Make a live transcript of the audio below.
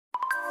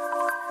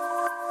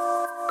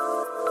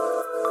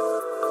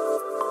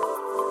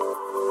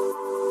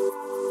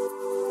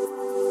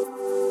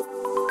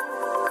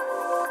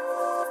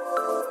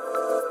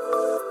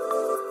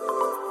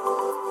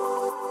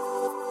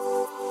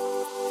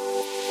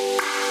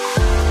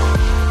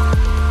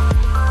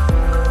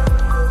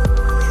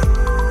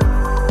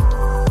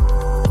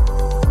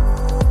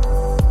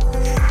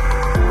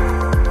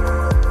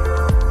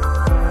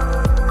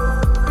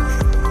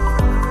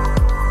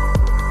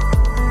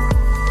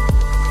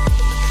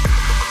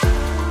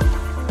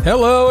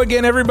Hello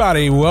again,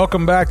 everybody.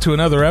 Welcome back to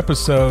another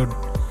episode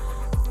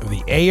of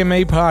the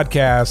AMA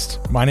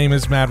Podcast. My name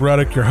is Matt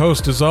Ruddick, your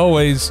host as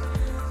always.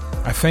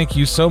 I thank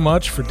you so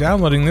much for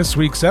downloading this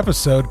week's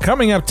episode.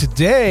 Coming up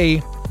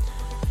today,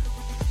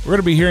 we're going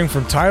to be hearing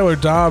from Tyler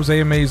Dobbs,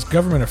 AMA's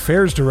Government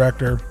Affairs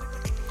Director.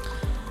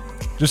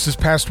 Just this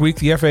past week,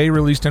 the FAA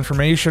released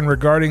information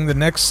regarding the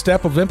next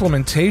step of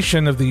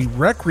implementation of the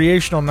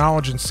Recreational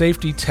Knowledge and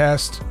Safety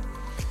Test,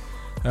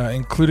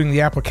 including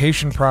the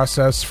application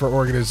process for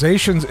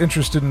organizations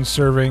interested in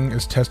serving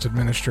as test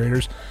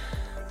administrators.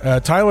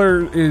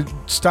 Tyler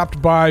stopped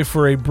by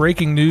for a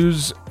breaking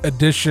news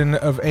edition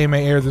of AMA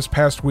Air this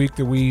past week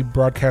that we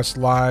broadcast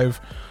live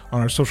on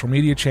our social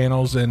media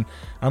channels, and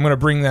I'm going to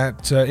bring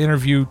that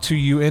interview to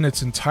you in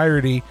its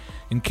entirety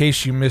in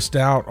case you missed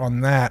out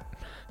on that.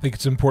 I think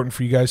it's important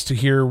for you guys to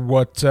hear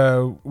what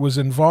was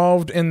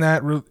involved in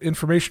that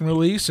information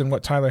release and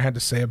what Tyler had to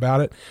say about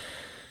it.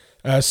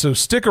 So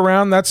stick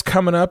around. That's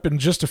coming up in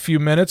just a few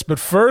minutes. But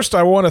first,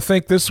 I want to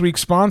thank this week's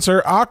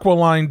sponsor,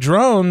 Aqualine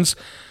Drones.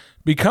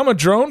 Become a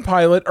drone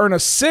pilot, earn a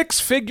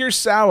six-figure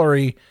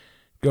salary.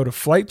 Go to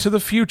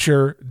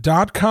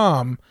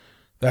flighttothefuture.com.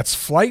 That's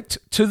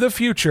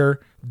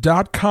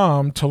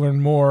flighttothefuture.com to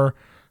learn more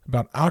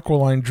about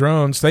Aqualine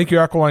Drones. Thank you,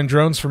 Aqualine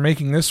Drones, for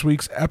making this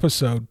week's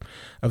episode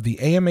of the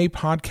AMA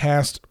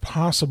Podcast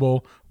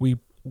possible. We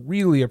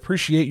really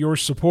appreciate your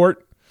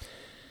support.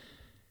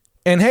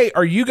 And hey,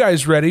 are you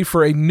guys ready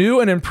for a new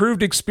and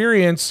improved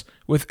experience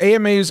with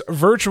AMA's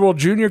virtual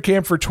junior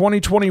camp for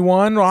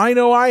 2021? Well, I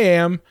know I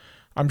am.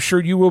 I'm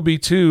sure you will be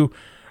too.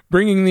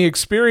 Bringing the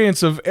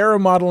experience of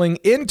aeromodeling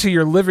into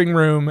your living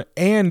room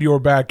and your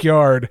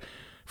backyard.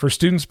 For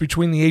students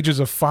between the ages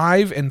of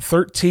 5 and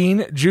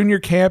 13, junior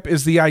camp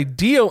is the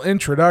ideal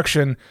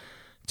introduction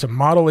to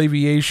model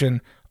aviation.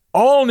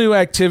 All new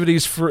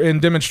activities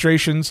and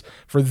demonstrations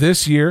for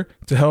this year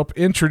to help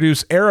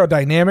introduce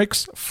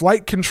aerodynamics,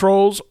 flight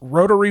controls,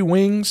 rotary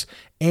wings,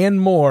 and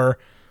more,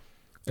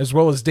 as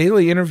well as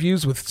daily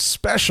interviews with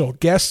special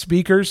guest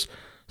speakers.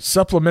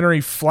 Supplementary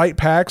flight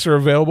packs are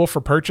available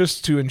for purchase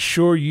to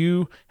ensure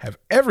you have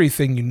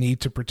everything you need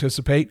to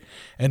participate.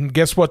 And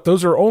guess what?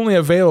 Those are only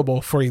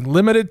available for a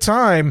limited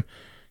time.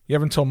 You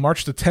have until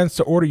March the 10th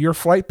to order your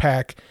flight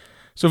pack.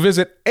 So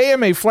visit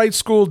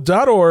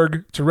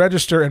amaflightschool.org to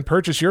register and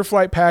purchase your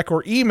flight pack,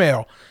 or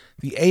email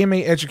the AMA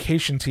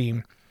education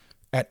team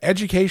at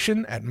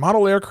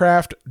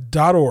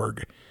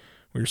education@modelaircraft.org.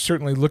 We're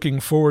certainly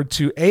looking forward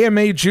to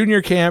AMA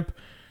Junior Camp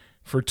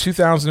for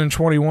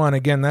 2021.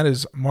 Again, that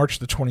is March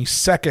the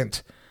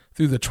 22nd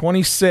through the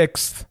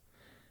 26th,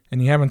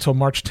 and you have until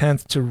March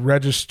 10th to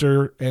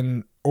register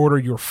and order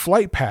your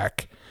flight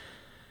pack.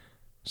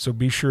 So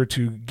be sure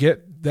to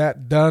get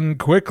that done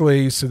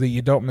quickly so that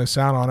you don't miss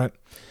out on it.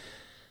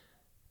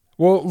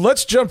 Well,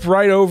 let's jump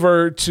right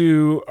over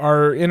to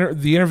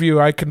the interview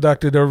I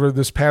conducted over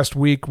this past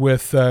week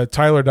with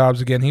Tyler Dobbs.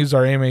 Again, he's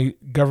our AMA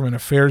Government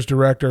Affairs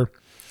Director.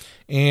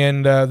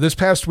 And this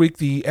past week,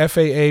 the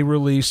FAA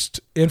released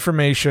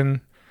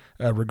information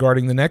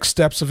regarding the next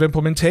steps of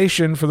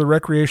implementation for the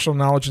Recreational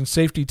Knowledge and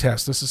Safety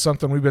Test. This is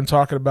something we've been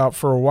talking about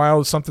for a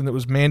while. It's something that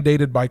was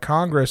mandated by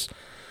Congress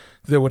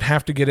that would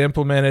have to get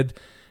implemented,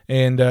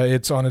 and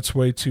it's on its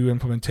way to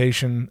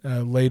implementation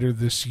later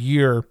this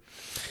year.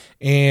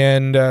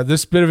 And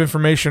this bit of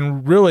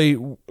information really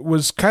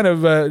was kind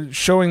of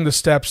showing the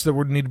steps that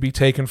would need to be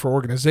taken for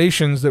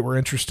organizations that were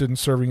interested in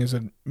serving as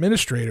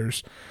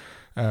administrators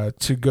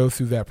to go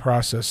through that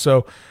process.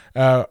 So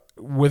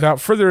without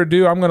further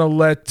ado, I'm going to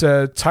let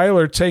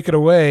Tyler take it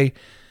away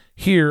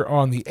here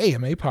on the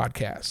AMA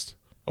Podcast.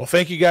 Well,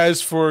 thank you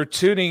guys for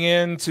tuning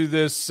in to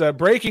this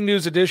breaking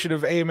news edition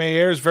of AMA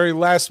Air. It's very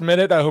last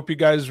minute. I hope you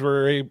guys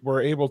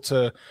were able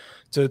to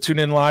tune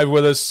in live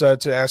with us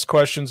to ask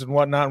questions and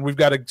whatnot. And we've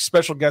got a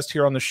special guest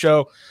here on the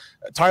show,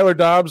 Tyler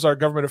Dobbs, our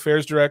Government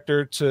Affairs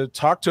Director, to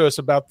talk to us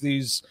about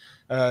this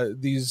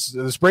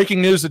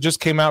breaking news that just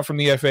came out from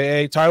the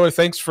FAA. Tyler,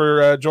 thanks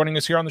for joining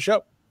us here on the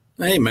show.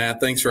 Hey,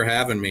 Matt, thanks for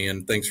having me,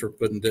 and thanks for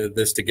putting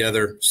this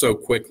together so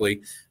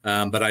quickly.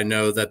 But I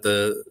know that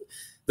the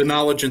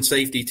knowledge and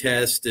safety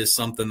test is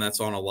something that's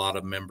on a lot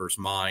of members'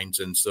 minds,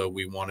 and so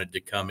we wanted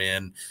to come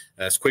in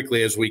as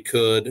quickly as we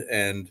could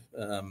and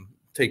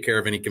take care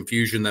of any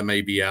confusion that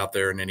may be out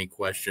there and any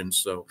questions.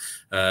 So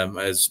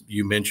as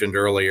you mentioned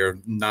earlier,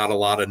 not a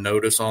lot of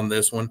notice on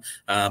this one,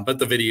 but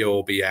the video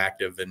will be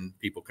active and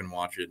people can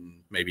watch it and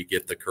maybe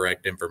get the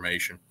correct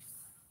information.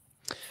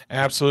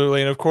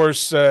 Absolutely. And of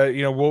course,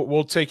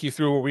 we'll take you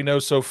through what we know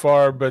so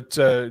far, but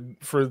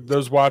for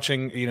those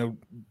watching,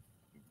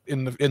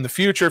 in the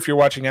future, if you're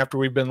watching after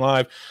we've been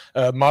live,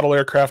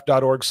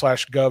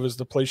 modelaircraft.org/gov is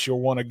the place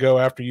you'll want to go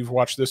after you've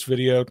watched this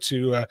video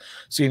to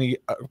see any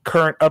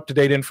current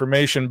up-to-date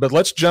information. But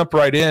let's jump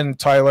right in,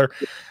 Tyler.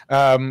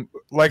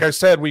 Like I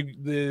said,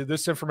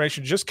 this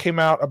information just came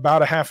out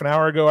about a half an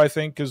hour ago, I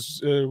think,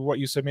 is what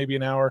you said, maybe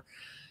an hour.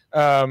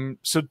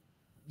 So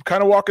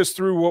kind of walk us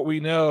through what we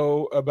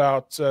know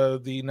about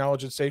the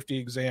knowledge and safety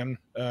exam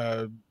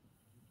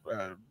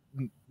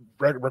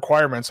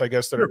requirements, I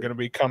guess, that are going to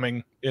be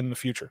coming in the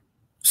future.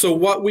 So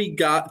what we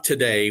got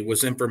today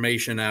was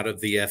information out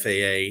of the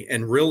FAA,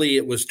 and really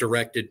it was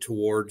directed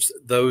towards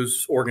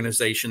those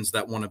organizations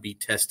that want to be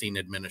testing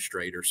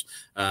administrators.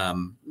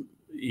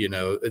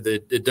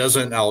 It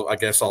doesn't, I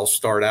guess I'll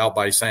start out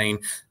by saying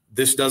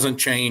this doesn't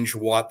change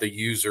what the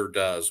user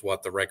does,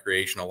 what the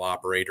recreational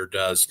operator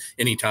does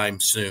anytime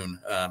soon,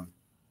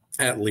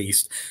 at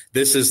least.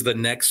 This is the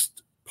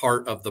next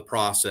part of the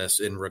process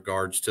in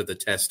regards to the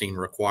testing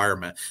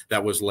requirement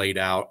that was laid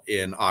out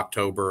in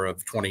October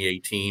of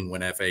 2018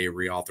 when FAA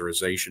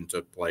reauthorization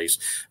took place.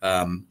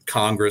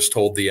 Congress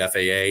told the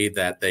FAA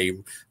that they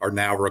are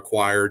now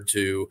required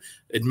to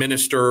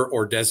administer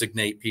or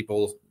designate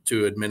people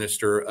to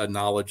administer a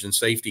knowledge and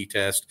safety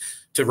test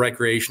to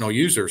recreational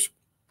users.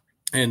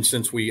 And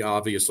since we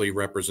obviously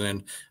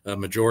represent a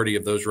majority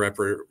of those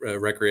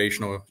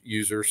recreational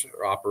users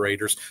or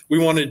operators, we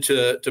wanted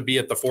to be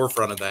at the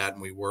forefront of that.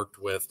 And we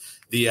worked with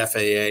the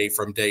FAA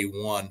from day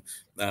one,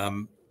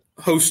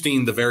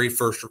 hosting the very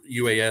first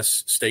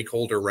UAS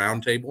stakeholder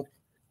roundtable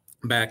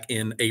back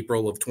in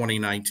April of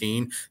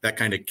 2019. That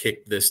kind of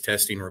kicked this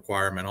testing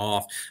requirement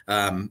off.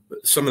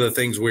 Some of the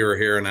things we were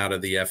hearing out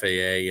of the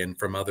FAA and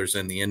from others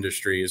in the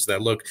industry is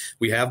that, look,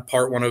 we have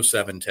Part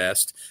 107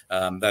 test.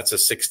 That's a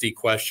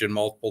 60-question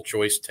multiple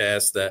choice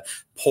test that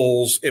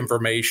pulls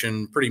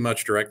information pretty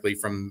much directly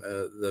from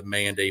the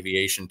manned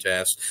aviation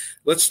test.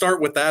 Let's start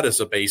with that as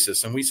a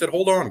basis. And we said,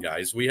 hold on,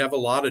 guys. We have a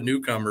lot of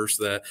newcomers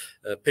that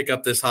pick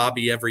up this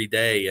hobby every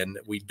day, and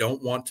we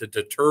don't want to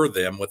deter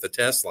them with a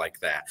test like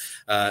that.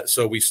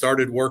 So we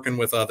started working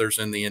with others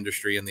in the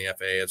industry and the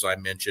FAA, as I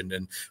mentioned,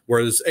 and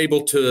was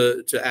able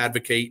to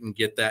advocate and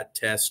get that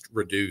test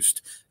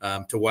reduced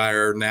to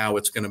where now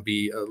it's going to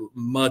be a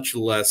much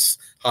less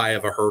high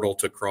of a hurdle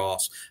to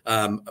cross.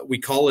 We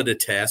call it a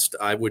test.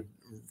 I would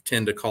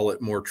tend to call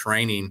it more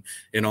training,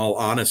 in all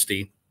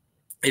honesty.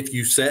 If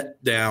you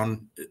sit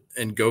down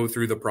and go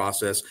through the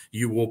process,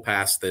 you will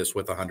pass this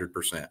with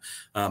 100%.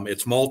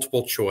 It's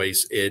multiple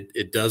choice.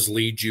 It does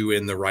lead you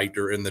in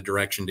the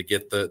direction to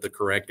get the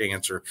correct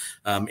answer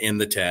in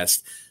the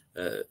test.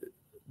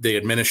 The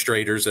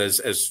administrators,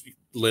 as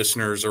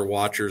listeners or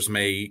watchers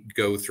may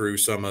go through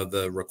some of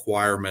the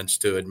requirements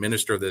to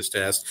administer this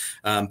test.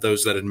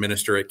 Those that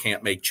administer it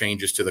can't make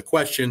changes to the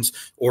questions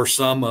or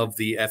some of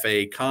the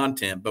FAA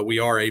content, but we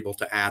are able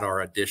to add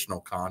our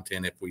additional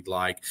content if we'd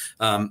like.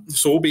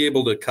 So we'll be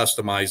able to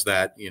customize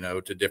that,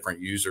 to different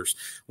users.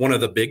 One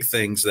of the big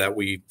things that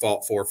we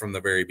fought for from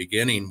the very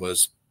beginning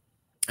was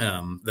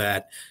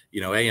that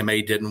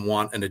AMA didn't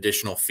want an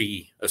additional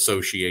fee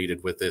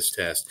associated with this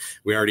test.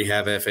 We already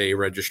have FAA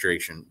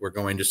registration. We're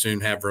going to soon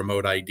have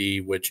remote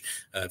ID, which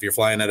if you're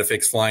flying at a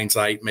fixed flying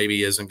site,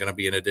 maybe isn't going to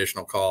be an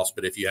additional cost,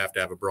 but if you have to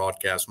have a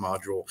broadcast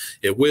module,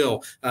 it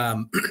will.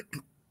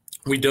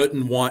 We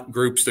didn't want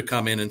groups to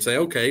come in and say,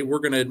 okay, we're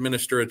going to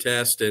administer a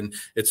test and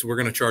we're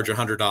going to charge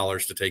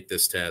 $100 to take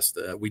this test.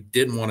 We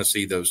didn't want to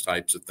see those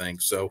types of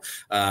things. So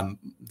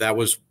that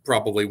was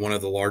probably one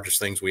of the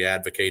largest things we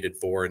advocated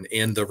for. And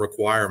in the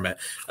requirement,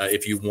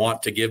 if you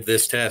want to give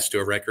this test to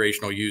a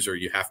recreational user,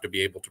 you have to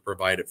be able to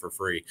provide it for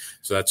free.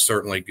 So that's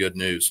certainly good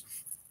news.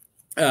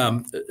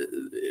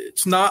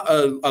 It's not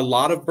a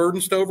lot of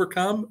burdens to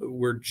overcome.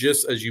 We're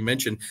just, as you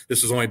mentioned,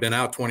 this has only been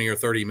out 20 or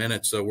 30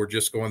 minutes, so we're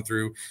just going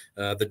through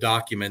the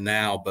document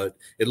now, but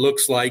it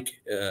looks like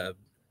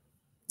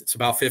it's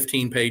about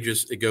 15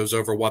 pages. It goes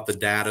over what the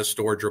data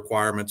storage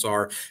requirements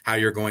are, how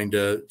you're going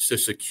to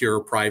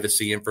secure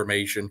privacy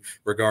information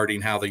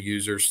regarding how the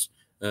users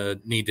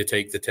need to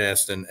take the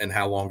test and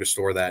how long to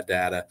store that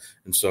data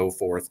and so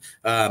forth.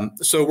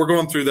 So we're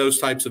going through those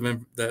types of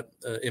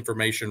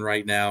information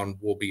right now, and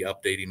we'll be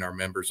updating our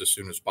members as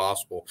soon as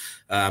possible.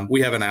 We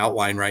have an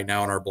outline right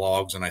now on our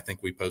blogs, and I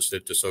think we post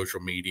it to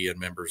social media, and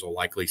members will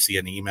likely see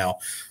an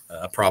email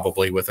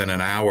probably within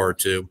an hour or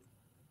two,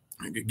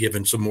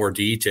 giving some more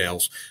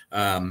details.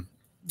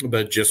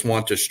 But just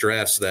want to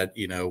stress that,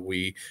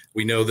 we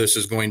know this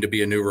is going to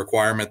be a new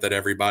requirement that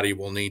everybody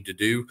will need to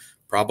do.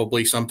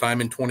 Probably sometime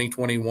in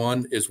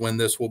 2021 is when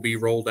this will be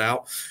rolled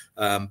out.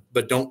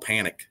 But don't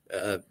panic.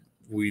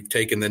 We've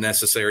taken the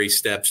necessary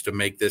steps to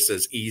make this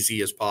as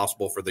easy as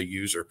possible for the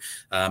user.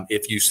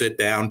 If you sit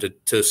down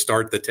to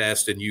start the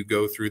test and you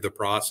go through the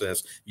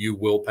process, you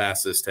will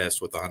pass this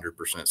test with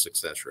 100%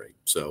 success rate.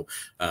 So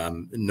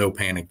no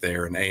panic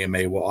there. And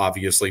AMA will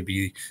obviously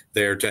be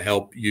there to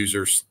help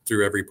users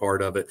through every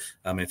part of it.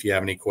 If you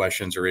have any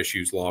questions or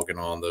issues logging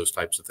on, those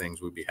types of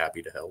things, we'd be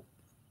happy to help.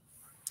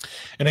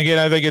 And again,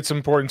 I think it's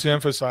important to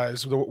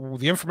emphasize the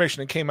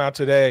information that came out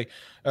today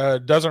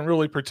doesn't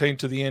really pertain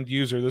to the end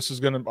user. This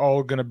is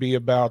all going to be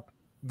about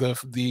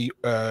the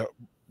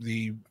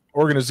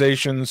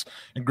organizations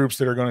and groups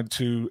that are going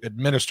to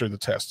administer the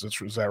test.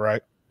 Is that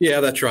right? Yeah,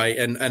 that's right.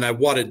 And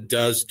what it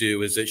does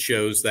do is it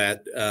shows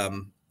that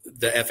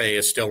the FAA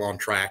is still on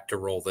track to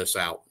roll this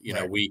out.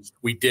 Right.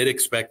 We did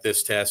expect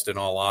this test, in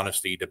all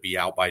honesty, to be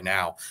out by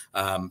now.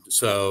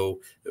 So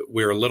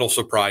we're a little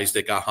surprised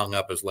it got hung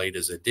up as late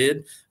as it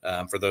did.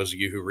 For those of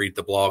you who read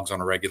the blogs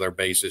on a regular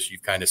basis,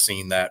 you've kind of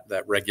seen that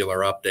regular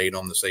update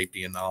on the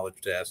safety and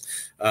knowledge test.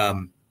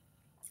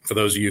 For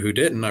those of you who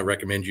didn't, I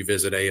recommend you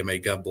visit AMA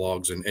Gov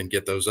blogs and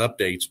get those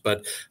updates.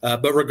 But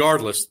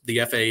regardless, the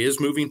FAA is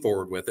moving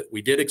forward with it.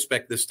 We did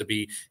expect this to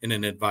be in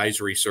an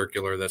advisory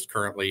circular that's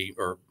currently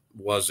or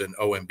was in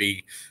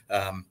OMB,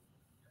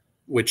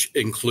 which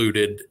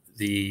included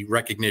the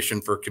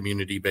recognition for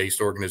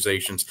community-based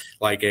organizations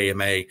like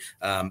AMA.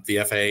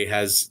 The FAA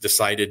has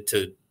decided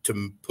to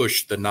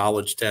push the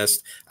knowledge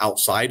test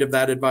outside of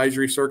that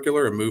advisory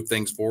circular and move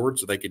things forward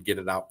so they could get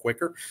it out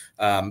quicker.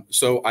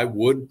 So I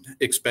would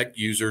expect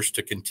users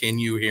to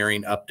continue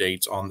hearing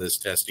updates on this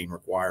testing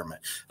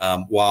requirement.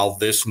 While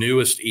this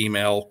newest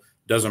email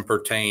doesn't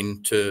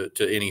pertain to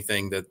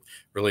anything that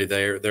really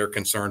they're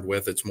concerned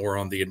with, it's more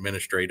on the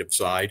administrative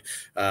side.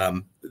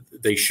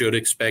 They should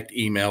expect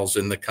emails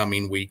in the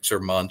coming weeks or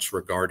months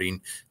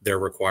regarding their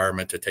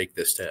requirement to take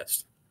this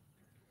test.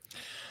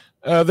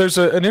 There's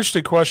an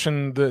interesting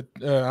question that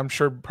I'm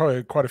sure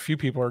probably quite a few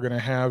people are going to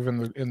have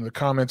in the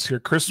comments here.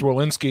 Chris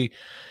Walensky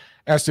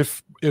asked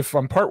if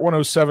I'm Part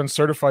 107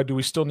 certified, do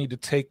we still need to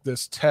take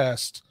this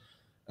test?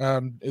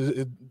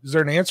 Is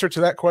there an answer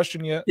to that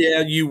question yet?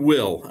 Yeah, you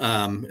will.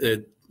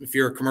 If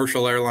you're a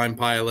commercial airline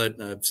pilot,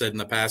 I've said in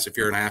the past, if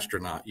you're an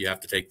astronaut, you have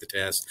to take the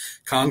test.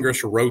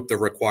 Congress wrote the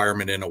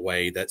requirement in a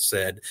way that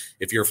said,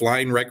 if you're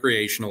flying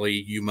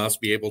recreationally, you must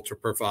be able to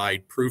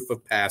provide proof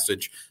of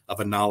passage of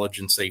a knowledge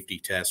and safety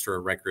test for a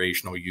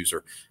recreational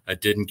user.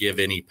 It didn't give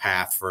any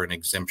path for an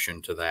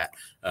exemption to that.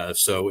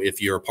 So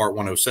if you're a Part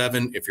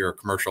 107, if you're a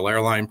commercial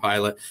airline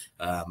pilot,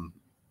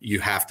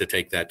 you have to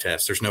take that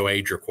test. There's no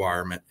age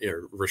requirement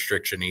or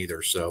restriction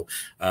either. So,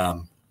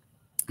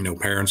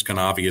 parents can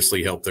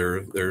obviously help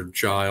their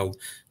child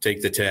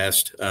take the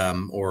test,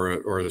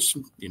 or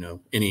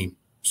any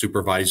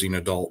supervising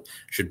adult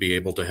should be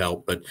able to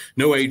help, but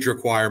no age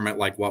requirement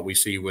like what we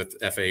see with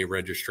FAA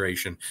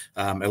registration.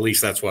 At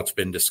least that's what's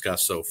been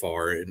discussed so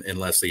far,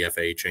 unless the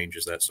FAA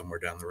changes that somewhere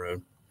down the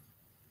road.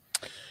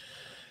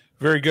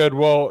 Very good.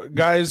 Well,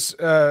 guys,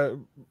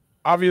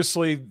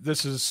 obviously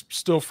this is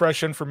still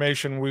fresh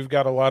information. We've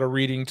got a lot of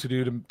reading to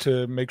do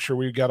to make sure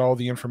we've got all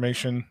the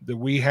information that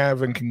we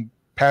have and can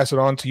pass it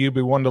on to you. But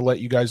we wanted to let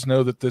you guys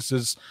know that this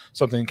is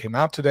something that came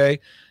out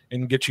today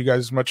and get you guys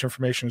as much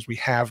information as we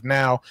have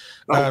now.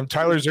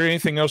 Tyler, is there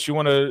anything else you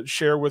want to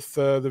share with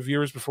the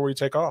viewers before we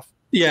take off?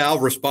 Yeah, I'll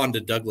respond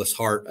to Douglas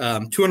Hart.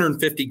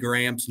 250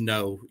 grams,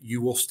 no,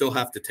 you will still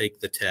have to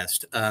take the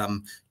test.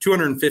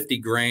 250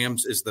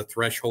 grams is the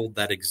threshold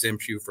that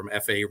exempts you from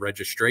FAA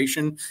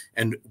registration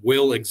and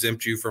will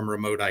exempt you from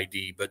remote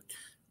ID. But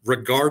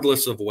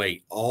regardless of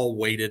weight, all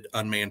weighted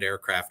unmanned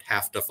aircraft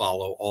have to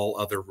follow all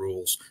other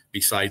rules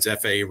besides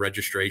FAA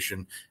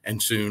registration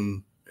and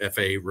soon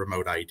FAA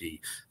remote ID.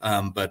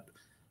 But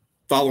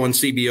following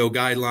CBO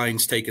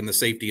guidelines, taking the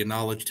safety and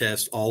knowledge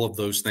test, all of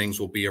those things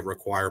will be a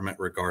requirement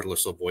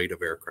regardless of weight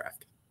of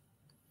aircraft.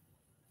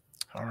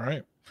 All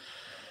right.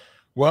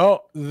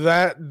 Well,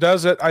 that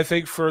does it, I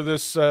think, for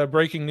this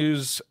breaking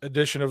news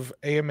edition of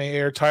AMA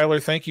Air. Tyler,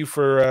 thank you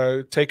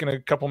for taking a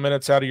couple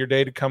minutes out of your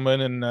day to come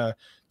in and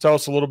tell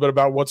us a little bit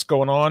about what's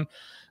going on.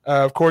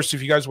 Of course,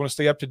 if you guys want to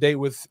stay up to date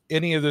with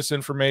any of this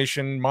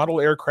information,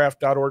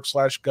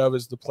 modelaircraft.org/gov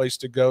is the place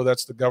to go.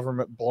 That's the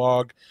government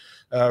blog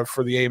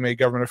for the AMA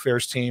Government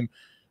Affairs team.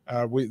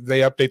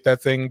 They update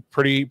that thing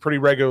pretty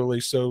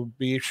regularly, so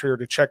be sure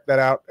to check that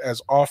out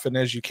as often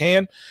as you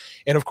can.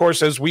 And of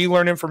course, as we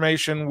learn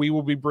information, we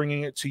will be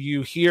bringing it to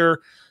you here,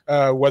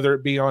 whether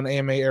it be on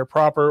AMA Air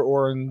proper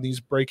or in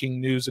these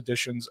breaking news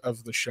editions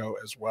of the show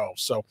as well.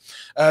 So,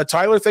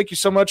 Tyler, thank you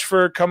so much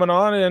for coming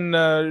on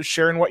and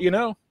sharing what you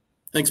know.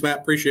 Thanks, Matt.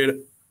 Appreciate it.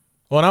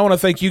 Well, and I want to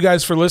thank you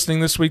guys for listening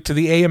this week to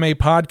the AMA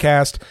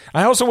podcast.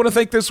 I also want to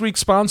thank this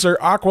week's sponsor,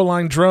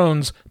 Aqualine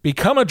Drones.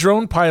 Become a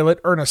drone pilot,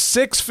 earn a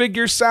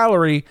 6-figure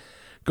salary.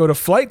 Go to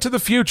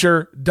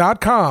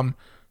flighttothefuture.com.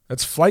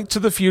 That's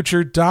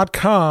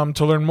flighttothefuture.com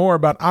to learn more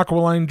about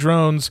Aqualine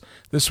Drones,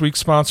 this week's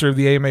sponsor of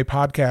the AMA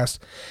podcast.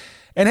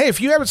 And hey,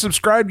 if you haven't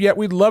subscribed yet,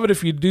 we'd love it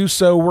if you do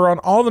so. We're on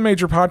all the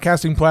major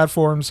podcasting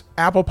platforms,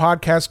 Apple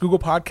Podcasts, Google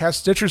Podcasts,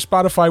 Stitcher,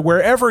 Spotify,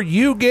 wherever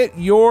you get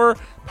your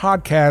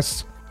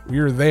podcasts.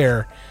 We're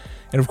there.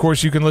 And of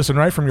course, you can listen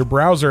right from your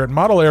browser at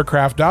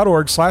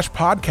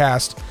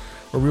modelaircraft.org/podcast,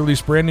 where we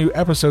release brand new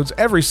episodes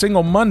every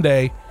single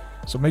Monday.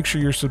 So make sure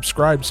you're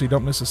subscribed so you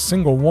don't miss a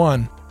single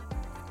one.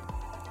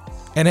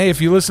 And hey, if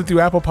you listen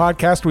through Apple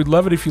Podcast, we'd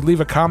love it if you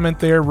leave a comment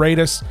there, rate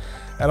us.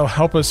 That'll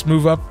help us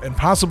move up and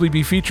possibly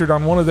be featured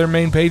on one of their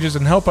main pages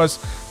and help us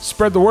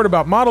spread the word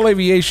about model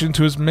aviation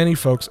to as many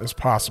folks as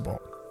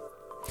possible.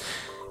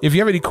 If you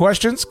have any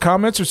questions,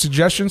 comments, or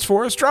suggestions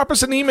for us, drop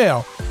us an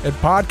email at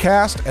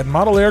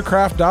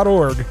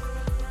podcast@modelaircraft.org.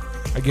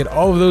 I get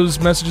all of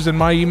those messages in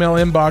my email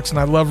inbox, and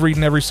I love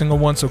reading every single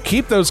one, so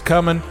keep those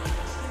coming.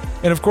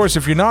 And of course,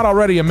 if you're not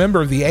already a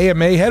member of the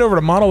AMA, head over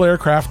to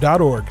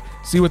modelaircraft.org.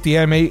 See what the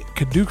AMA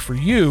could do for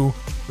you.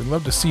 We'd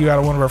love to see you out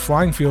of one of our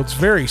flying fields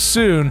very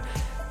soon.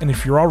 And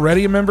if you're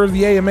already a member of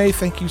the AMA,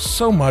 thank you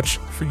so much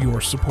for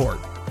your support.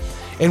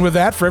 And with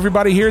that, for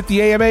everybody here at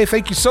the AMA,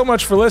 thank you so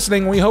much for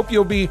listening. We hope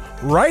you'll be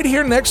right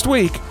here next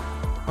week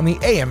on the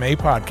AMA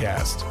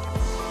podcast.